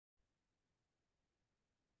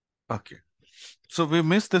Okay. So we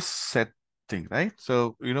missed this set thing, right?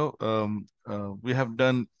 So, we have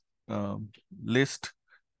done list,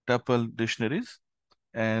 tuple, dictionaries,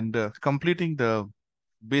 and completing the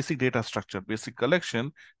basic data structure, basic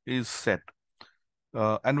collection is set.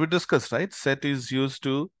 And we discussed, right? Set is used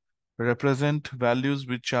to represent values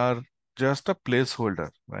which are just a placeholder,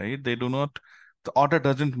 right? They do not, the order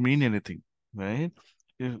doesn't mean anything, right?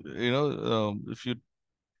 If you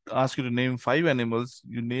ask you to name 5 animals,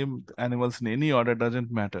 you name animals in any order,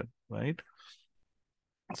 doesn't matter, right?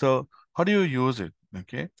 So how do you use it?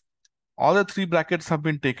 Okay. All the three brackets have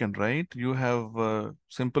been taken, right? You have a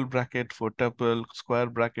simple bracket for tuple, square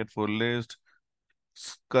bracket for list,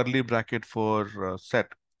 curly bracket for set.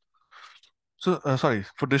 So, sorry,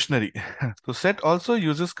 for dictionary. So set also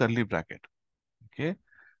uses curly bracket. Okay.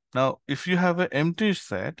 Now, if you have an empty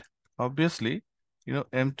set, obviously,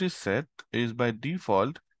 empty set is by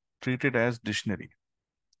default treated as dictionary.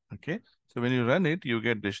 Okay. So when you run it, you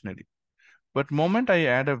get dictionary. But moment I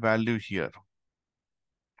add a value here.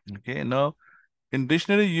 Okay. Now, in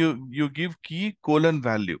dictionary, you give key colon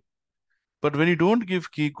value. But when you don't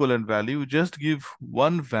give key colon value, you just give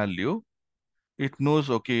one value. It knows,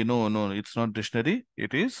 okay, no, it's not dictionary.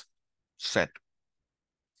 It is set.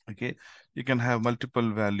 Okay, you can have multiple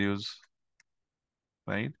values,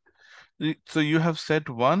 right? So you have set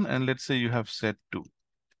 1, and let's say you have set 2,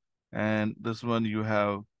 and this one you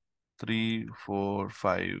have 3, 4,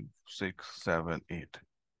 5, 6, 7, 8.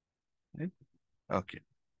 Right? Okay.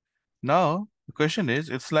 Now the question is,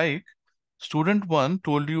 it's like student 1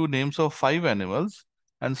 told you names of 5 animals,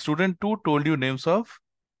 and student 2 told you names of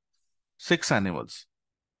 6 animals,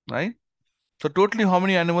 right? So totally how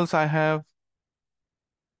many animals I have?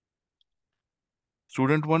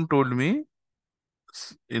 Student 1 told me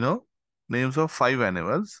names of 5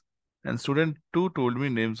 animals, and student 2 told me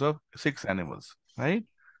names of 6 animals, right?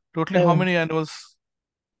 Totally, how 11. many animals?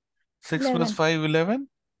 6 plus 11. 5, 11,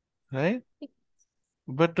 right?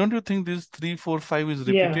 But don't you think this 3, 4, 5 is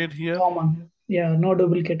Yeah, repeated here, common. Yeah, no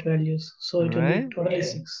duplicate values. So it will be right? totally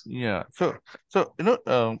 6. Yeah. So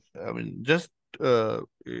I mean, just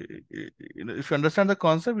if you understand the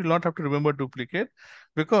concept, you'll not have to remember duplicate,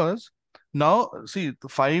 because now see the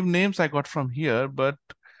 5 names I got from here, but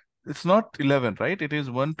it's not 11, right? It is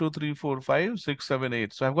 1, 2, 3, 4, 5, 6, 7,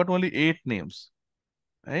 8. So I've got only 8 names,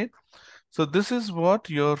 right? So this is what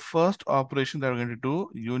your first operation that we're going to do,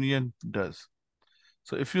 union, does.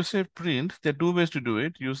 So if you say print, there are two ways to do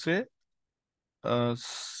it. You say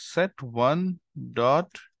set1 dot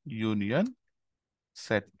union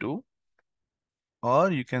set2,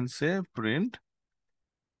 or you can say print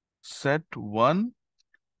set1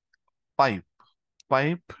 pipe.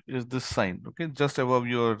 Pipe is this sign, okay, just above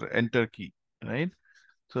your enter key, right?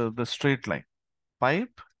 So the straight line,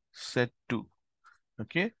 pipe set2.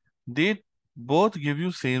 Okay, they both give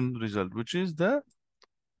you same result, which is the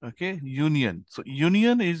union. So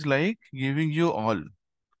union is like giving you all,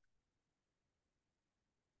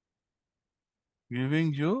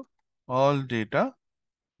 data,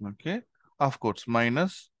 okay, of course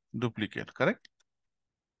minus duplicate, correct?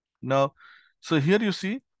 Now, so here you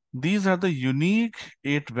see these are the unique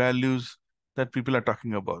 8 values that people are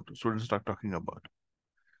talking about, students are talking about.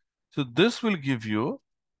 So this will give you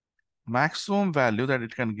maximum value that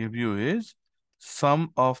it can give you is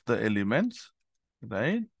sum of the elements,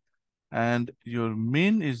 right? And your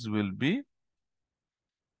mean would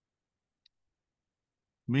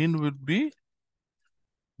be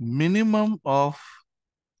minimum of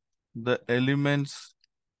the elements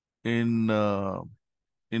in the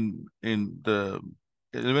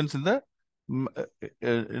elements in the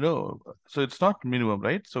so it's not minimum,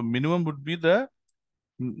 right? So minimum would be the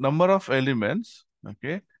number of elements,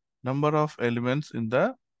 okay, number of elements in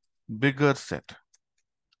the bigger set.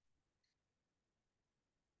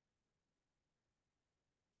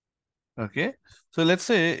 Okay, so let's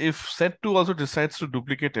say if set 2 also decides to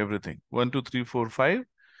duplicate everything, 1, 2, 3, 4, 5,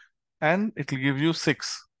 and it will give you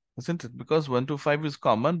 6, isn't it? Because 1 to 5 is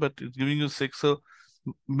common, but it's giving you 6. So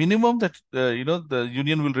minimum that the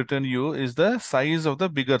union will return you is the size of the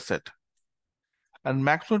bigger set, and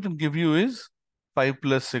maximum it will give you is 5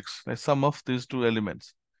 plus 6, the sum of these two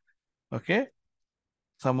elements. Okay,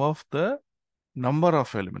 sum of the number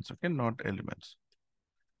of elements. Okay, not elements.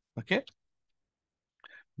 Okay,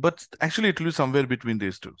 but actually it will be somewhere between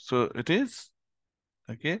these two. So it is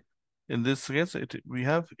okay. In this case, we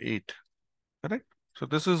have 8. Correct. So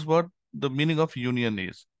this is what the meaning of union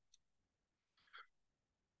is.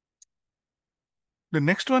 The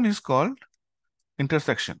next one is called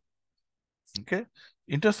intersection. Okay.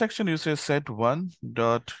 Intersection, you say set1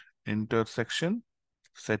 dot intersection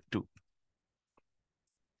set2,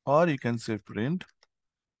 or you can say print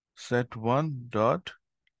set1 dot,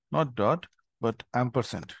 not dot, but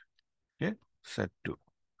ampersand. Okay, set2.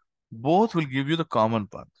 Both will give you the common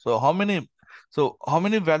path. So how many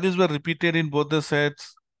values were repeated in both the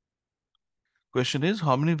sets? Question is,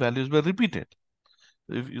 how many values were repeated?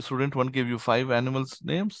 If student 1 gave you 5 animals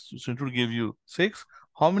names, student 2 gave you 6.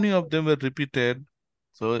 How many of them were repeated?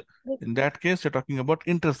 So in that case, you're talking about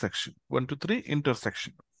intersection. 1, 2, 3,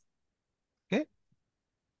 intersection. Okay.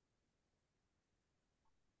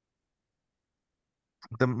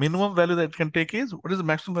 The minimum value that it can take is, what is the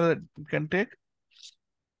maximum value that it can take?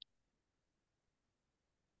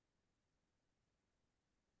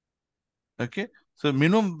 Okay. So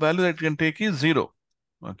minimum value that it can take is 0.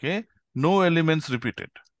 Okay. No elements repeated.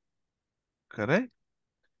 Correct.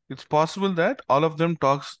 It's possible that all of them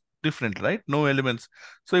talks different, right? No elements.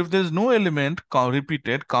 So if there's no element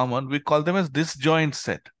repeated, common, we call them as disjoint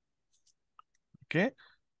set. Okay.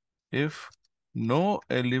 If no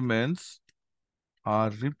elements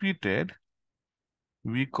are repeated,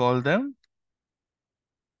 we call them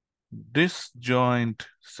disjoint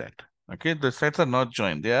set. Okay. The sets are not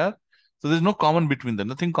joined. So there's no common between them,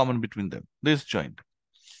 nothing common between them. Disjoint.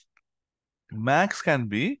 Max can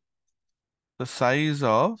be the size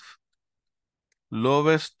of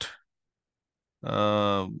lowest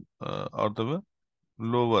or the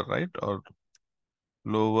lower, right? Or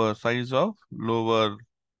lower size of lower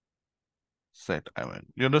set. I mean,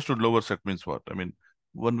 you understood lower set means what? I mean,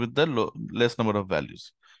 one with the less number of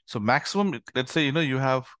values. So maximum, let's say, you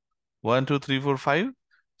have 1, 2, 3, 4, 5.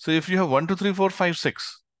 So if you have 1, 2, 3, 4, 5,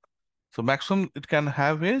 6. So maximum it can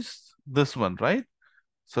have is this one, right?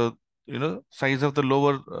 So, size of the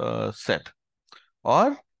lower set.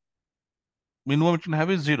 Or minimum it can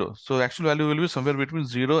have is 0. So actual value will be somewhere between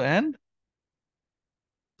 0 and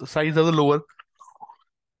the size of the lower,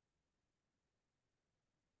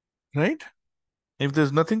 right? If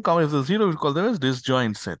there's nothing common, if there's 0, we call them as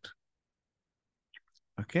disjoint set.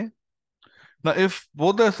 Okay. Now, if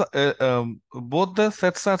both the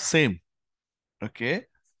sets are same, okay,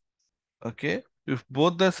 if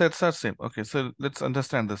both the sets are same, okay, so let's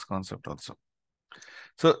understand this concept also.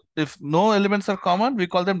 So if no elements are common, we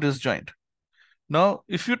call them disjoint. Now,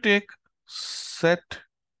 if you take set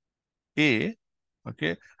A,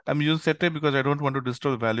 okay, I'm using set A because I don't want to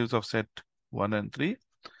disturb the values of set 1 and 3.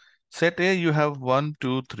 Set A, you have 1,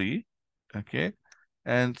 2, 3, okay,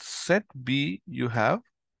 and set B, you have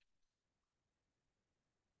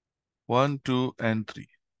 1, 2, and 3.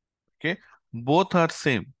 Okay, both are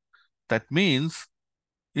same. That means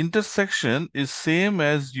intersection is same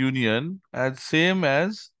as union, as same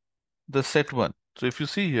as the set 1. So if you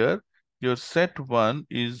see here, your set 1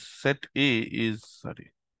 is set A is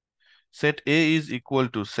equal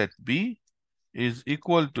to set B is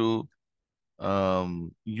equal to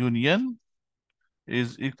union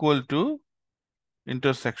is equal to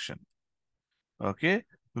intersection. Okay,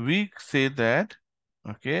 we say that,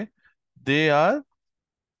 okay, they are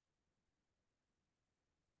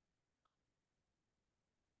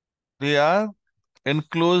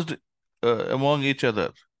enclosed among each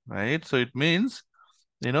other, right? So it means,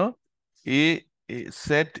 you know,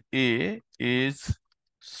 set A is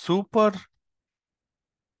superset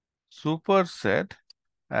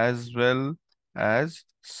as well as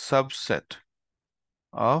subset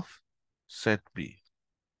of set B.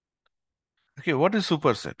 Okay, what is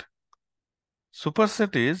superset?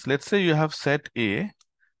 Superset is, let's say you have set A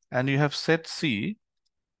and you have set C,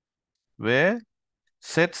 where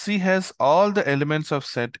set C has all the elements of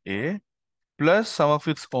set A plus some of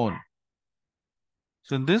its own.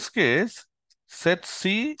 So in this case, set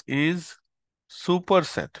C is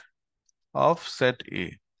superset of set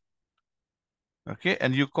A. Okay,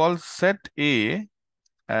 and you call set A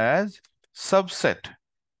as subset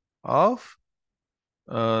of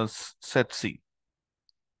set C.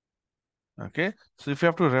 Okay, so if you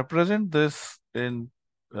have to represent this in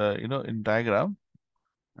in diagram,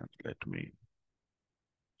 and let me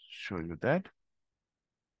show you that.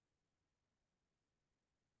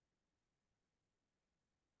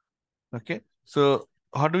 Okay, so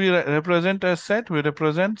how do we represent a set? We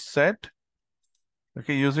represent set,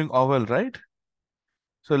 okay, using oval, right?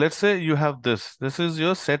 So let's say you have this. This is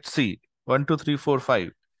your set C, 1, 2, 3, 4,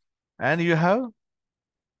 5. And you have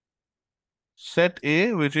set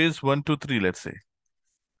A, which is 1, 2, 3, let's say.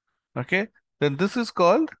 Okay, then this is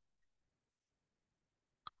called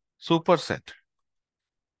superset.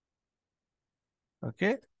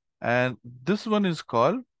 Okay, and this one is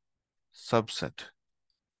called subset.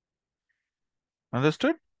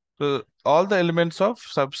 Understood? So all the elements of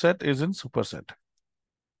subset is in superset.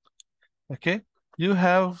 Okay, you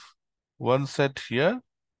have one set here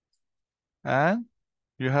and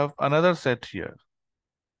you have another set here.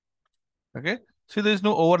 Okay, see, there is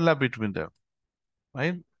no overlap between them,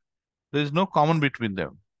 right? There is no common between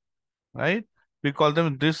them, right? We call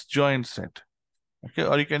them disjoint set. Okay,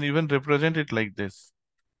 or you can even represent it like this.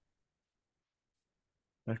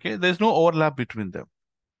 Okay, there's no overlap between them.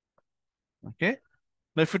 Okay,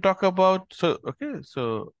 now if you talk about,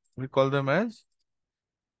 so we call them as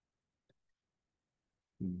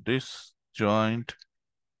disjoint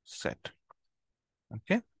set.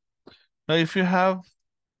 Okay, now if you have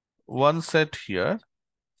one set here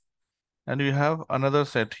and you have another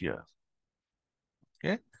set here.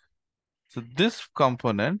 Okay, so this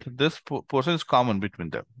component, this portion is common between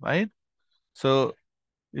them, right? So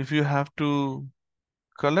if you have to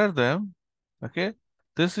color them, okay,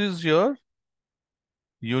 this is your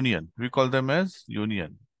union. We call them as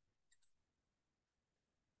union.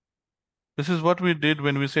 This is what we did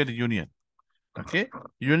when we said union. Okay,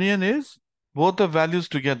 union is both the values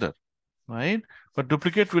together, right? But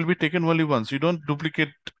duplicate will be taken only once. You don't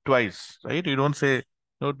duplicate twice, right? You don't say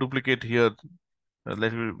no duplicate here.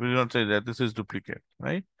 Like we don't say that this is duplicate,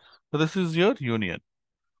 right? So this is your union.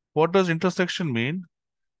 What does intersection mean?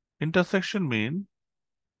 Intersection mean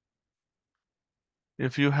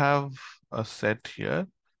if you have a set here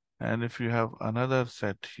and if you have another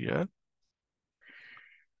set here,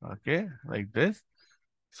 okay, like this.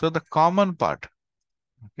 So the common part,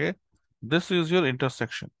 okay, this is your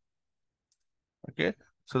intersection, okay.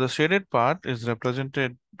 So the shaded part is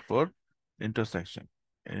represented for intersection,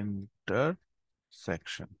 intersection,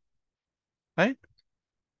 right?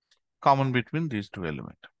 Common between these two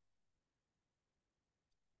elements.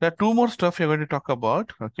 There are two more stuff you're going to talk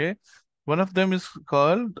about, okay. One of them is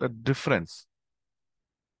called a difference.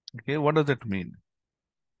 Okay, what does that mean?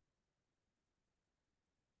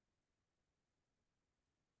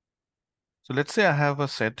 So let's say I have a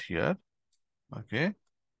set here, okay,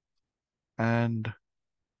 and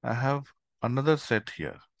I have another set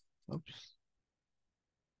here. Oops.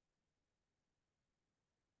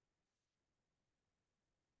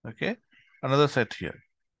 Okay, another set here.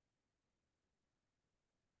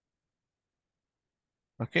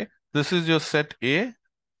 Okay, this is your set A.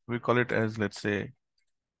 We call it as, let's say,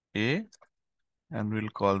 A, and we'll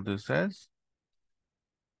call this as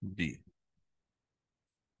B.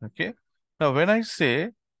 Okay, now when I say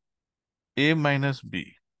A minus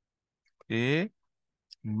B, A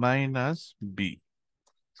minus B.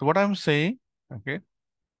 So what I'm saying, okay,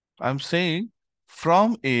 I'm saying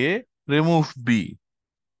from A, remove B.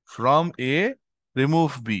 From A,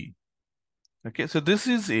 remove B. Okay, so this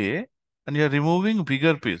is A, and you're removing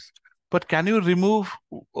bigger piece. But can you remove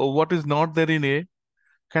what is not there in A?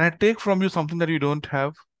 Can I take from you something that you don't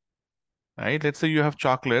have? Right? Let's say you have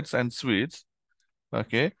chocolates and sweets.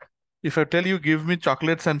 Okay. If I tell you, give me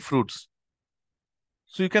chocolates and fruits.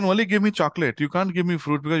 So you can only give me chocolate. You can't give me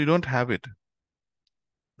fruit because you don't have it.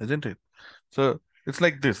 Isn't it? So it's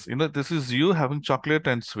like this. This is you having chocolate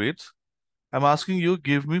and sweets. I'm asking you,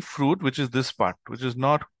 give me fruit, which is this part, which is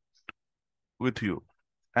not with you,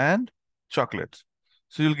 and chocolates.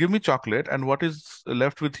 So you'll give me chocolate, and what is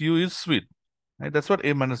left with you is sweet. Right? That's what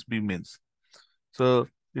A minus B means. So,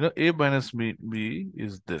 A minus B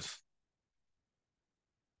is this.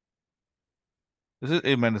 This is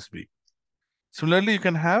A minus B. Similarly, you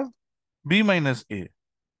can have B minus A,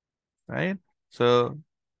 right? So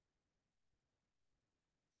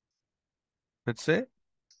let's say,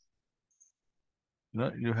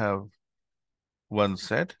 you have one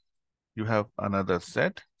set, you have another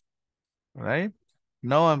set, right?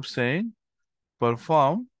 Now I'm saying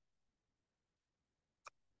perform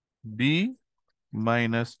B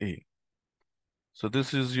minus A. So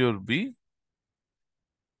this is your B,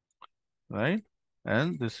 right?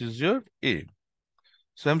 And this is your A.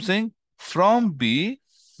 So I'm saying from B,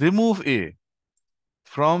 remove A.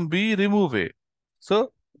 From B, remove A.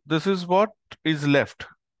 So this is what is left.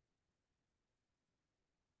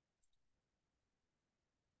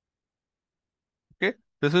 Okay,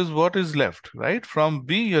 this is what is left, right? From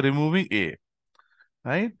B, you're removing A,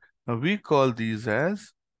 right? Now we call these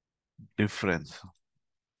as difference.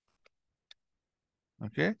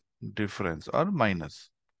 Okay, difference or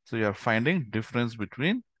minus. So you are finding difference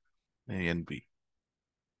between A and B.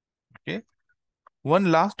 Okay,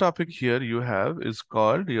 one last topic here you have is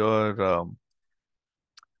called your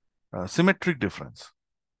symmetric difference.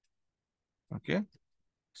 Okay,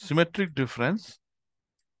 symmetric difference.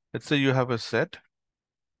 Let's say you have a set.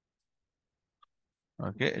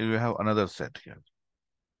 Okay, you have another set here.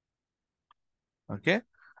 Okay,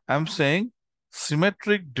 I'm saying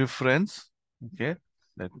symmetric difference. Okay,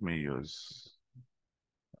 let me use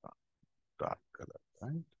dark color,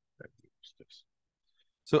 right? Let me use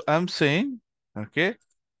So I'm saying, okay,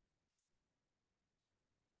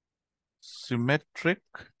 symmetric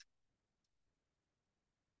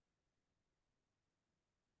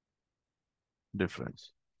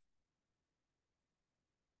difference.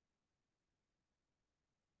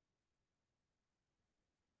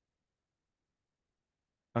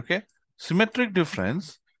 Okay, symmetric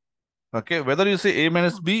difference. Okay, whether you say A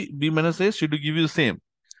minus B, B minus A should give you the same.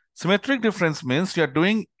 Symmetric difference means you are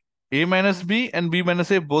doing A minus B and B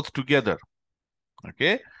minus A both together.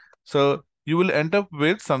 Okay, so you will end up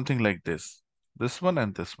with something like this one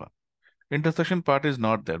and this one. Intersection part is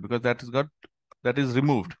not there because that is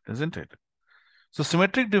removed, isn't it? So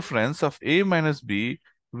symmetric difference of A minus B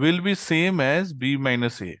will be same as B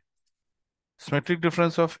minus A. Symmetric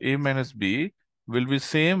difference of A minus B will be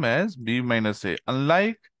same as B minus A.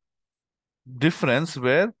 Unlike difference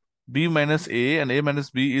where B minus A and A minus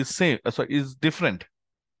B is same, sorry, is different.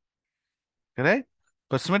 Correct?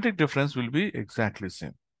 But symmetric difference will be exactly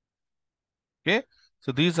same. Okay?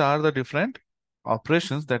 So these are the different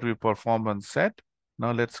operations that we perform on set.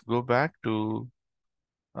 Now let's go back to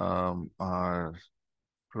our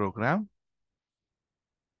program.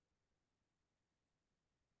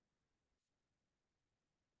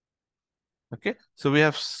 Okay, so we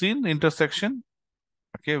have seen intersection.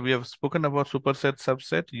 Okay, we have spoken about superset,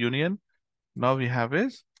 subset, union. Now we have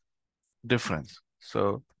is difference.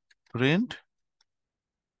 So print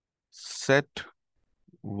set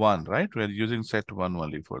one, right? We're using set one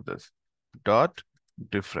only for this. Dot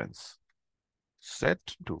difference set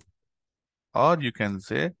two. Or you can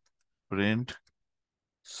say print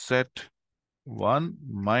set one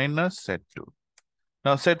minus set two.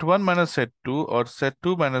 Now set one minus set two or set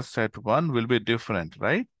two minus set one will be different,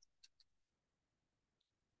 right?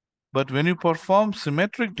 But when you perform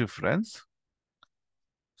symmetric difference,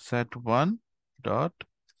 set one dot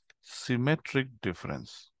symmetric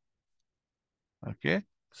difference. Okay,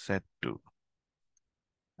 set two.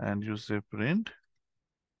 And you say print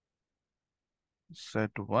set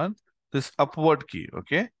one, this upward key,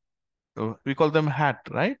 okay? So we call them hat,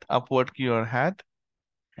 right? Upward key or hat,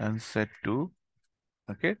 and set two.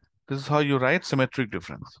 Okay, this is how you write symmetric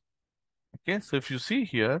difference. Okay, so if you see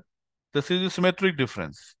here, this is a symmetric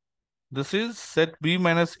difference. This is set B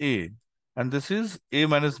minus A, and this is A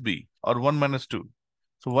minus B, or 1 minus 2.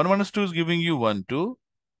 So 1 minus 2 is giving you 1, 2.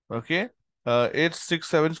 Okay, 8, 6,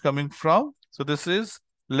 7 is coming from. So this is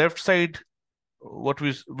left side, what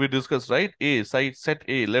we discussed, right? A side, set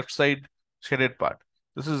A, left side shaded part.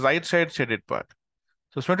 This is right side shaded part.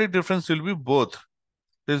 So symmetric difference will be both.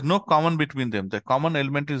 There is no common between them. The common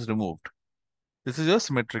element is removed. This is your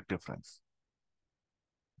symmetric difference.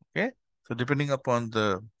 Okay. So depending upon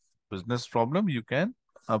the business problem, you can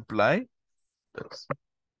apply this.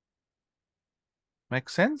 Make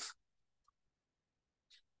sense?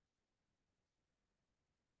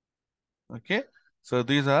 Okay. So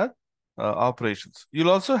these are operations.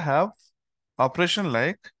 You'll also have operation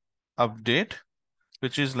like update,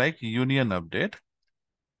 which is like union update.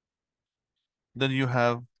 Then you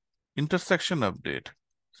have intersection update.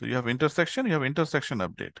 So you have intersection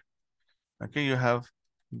update. Okay, you have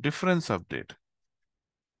difference update.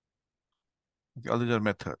 Okay, all these are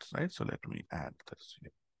methods, right? So let me add this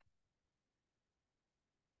here.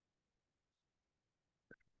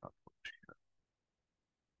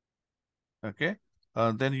 Okay,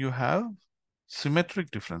 then you have symmetric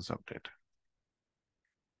difference update.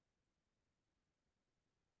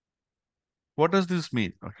 What does this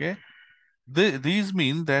mean? Okay, these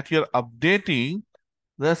mean that you're updating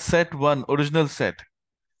the set one, original set.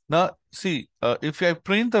 Now, see, if I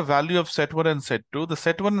print the value of set 1 and set 2, the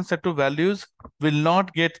set 1 and set 2 values will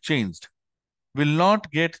not get changed.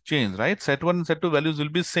 Right? Set 1 and set 2 values will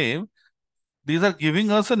be same. These are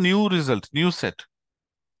giving us a new result, new set.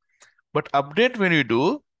 But update when you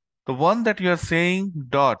do, the one that you are saying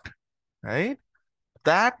dot, right?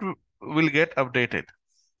 That will get updated.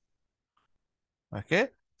 Okay?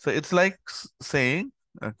 So it's like saying,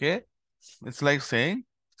 okay, it's like saying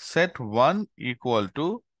set 1 equal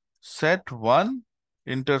to set 1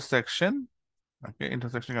 intersection, okay,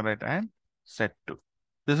 intersection of right and set 2.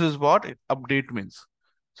 This is what update means.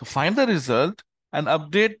 So find the result and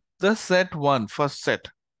update the set 1, first set.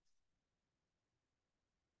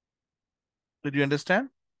 Did you understand?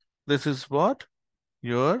 This is what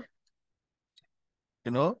your,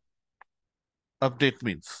 update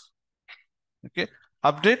means. Okay.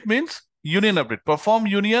 Update means union update. Perform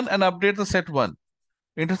union and update the set 1.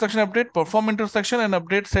 Intersection update, perform intersection and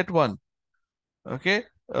update set 1. Okay.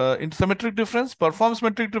 In symmetric difference, perform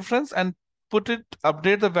symmetric difference and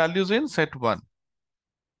update the values in set 1.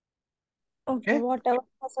 Okay, whatever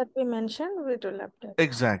set we mentioned, we will update.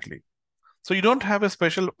 Exactly. So you don't have a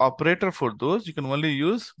special operator for those. You can only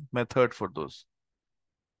use method for those,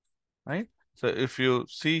 right? So if you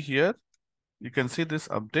see here, you can see this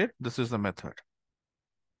update. This is the method,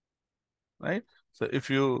 right? So if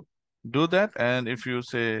you do that, and if you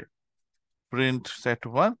say print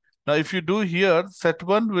set1, now if you do here,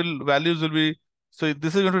 set1 values will be, so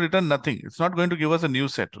this is going to return nothing. It's not going to give us a new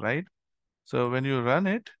set, right? So when you run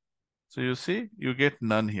it, so you see, you get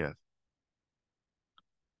none here.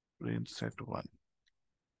 Print set1.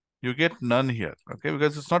 You get none here, okay?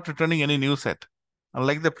 Because it's not returning any new set,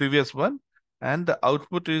 unlike the previous one. And the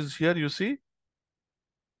output is here, you see.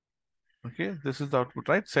 Okay, this is the output,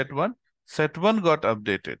 right? Set1. Set1 got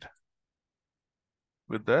updated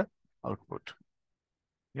with the output.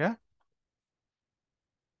 Yeah.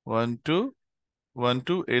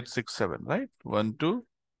 12867, right?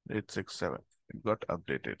 12867. It got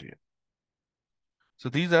updated here. So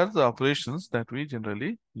these are the operations that we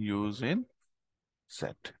generally use in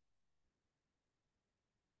set.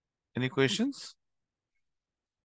 Any questions?